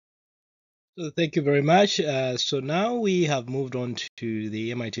So thank you very much. So now we have moved on to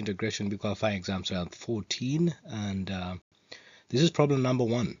the MIT Integration Qualifying Exams round 14, and this is problem number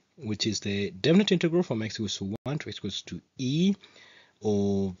 1, which is the definite integral from x equals to 1 to x equals to e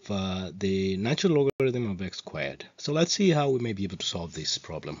of the natural logarithm of x squared. So let's see how we may be able to solve this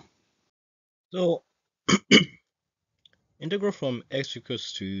problem. So integral from x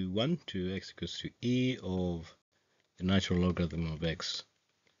equals to 1 to x equals to e of the natural logarithm of x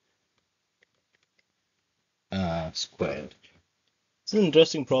squared. It's an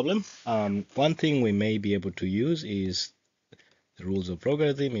interesting problem. One thing we may be able to use is the rules of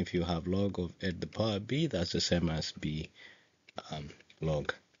logarithm. If you have log of a to the power b, that's the same as b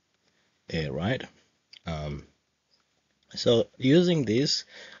log a, right? So using this,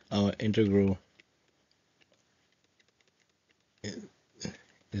 our integral is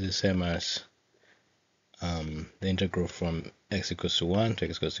the same as the integral from x equals to 1 to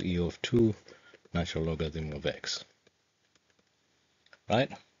x equals to e of 2 natural logarithm of x, right?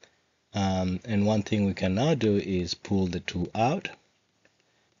 And one thing we can now do is pull the 2 out,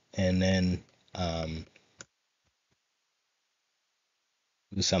 and then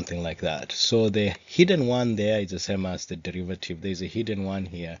do something like that. So the hidden one there is the same as the derivative. There's a hidden one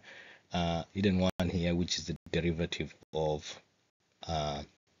here, which is the derivative of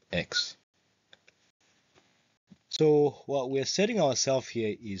x. So what we're setting ourselves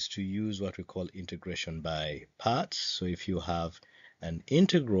here is to use what we call integration by parts. So if you have an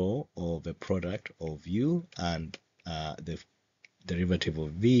integral of a product of u and the derivative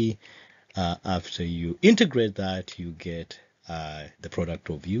of v, after you integrate that, you get the product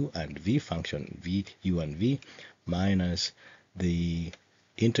of u and v function v, u and v, minus the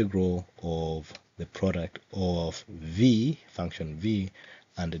integral of the product of v function v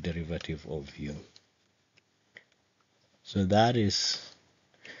and the derivative of u. So that is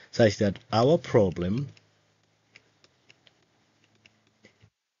such that our problem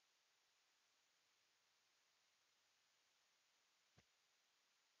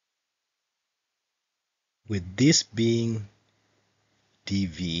with this being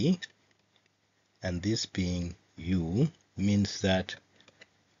dv and this being u means that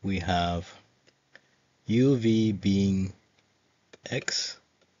we have uv being x,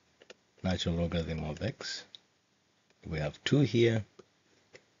 natural logarithm of x. We have 2 here,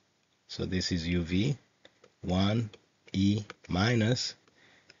 so this is uv 1 e minus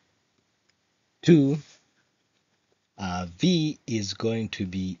 2. V is going to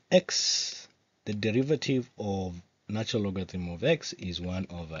be x. The derivative of natural logarithm of x is 1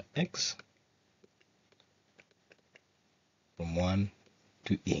 over x from 1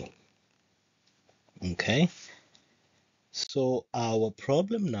 to e. Okay, so our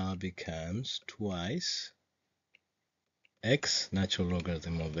problem now becomes twice x natural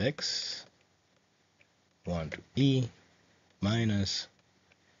logarithm of x 1 to e minus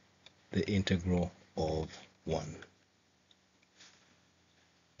the integral of 1.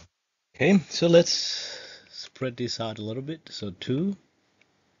 Okay, so let's spread this out a little bit. So 2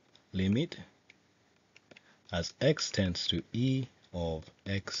 limit as x tends to e of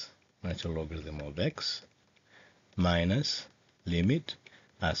x natural logarithm of x minus limit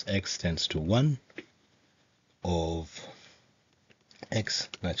as x tends to 1 of x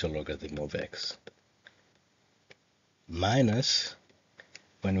natural logarithm of x minus,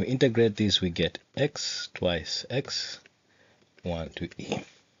 when we integrate this, we get x twice x 1 to e.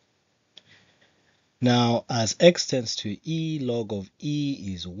 Now as x tends to e, log of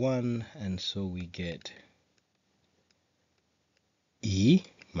e is 1, and so we get e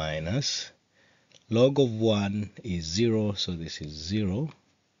minus log of 1 is 0, so this is 0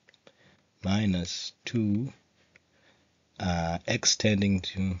 minus 2 x tending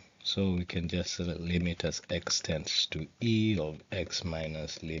to, so we can just limit as x tends to e of x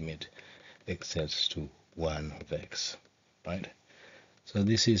minus limit x tends to 1 of x, right? So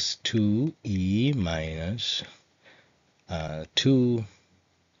this is 2e minus 2,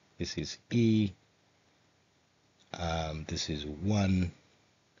 this is e, this is 1,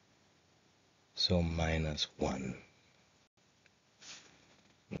 so minus 1.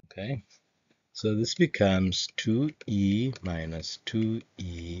 Okay, so this becomes 2e minus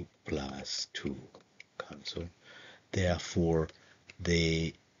 2e plus 2. Cancel. Therefore,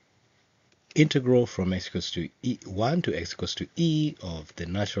 the integral from x equals to e 1 to x equals to e of the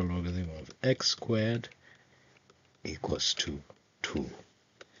natural logarithm of x squared equals to 2.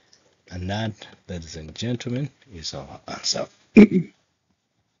 And that, ladies and gentlemen, is our answer.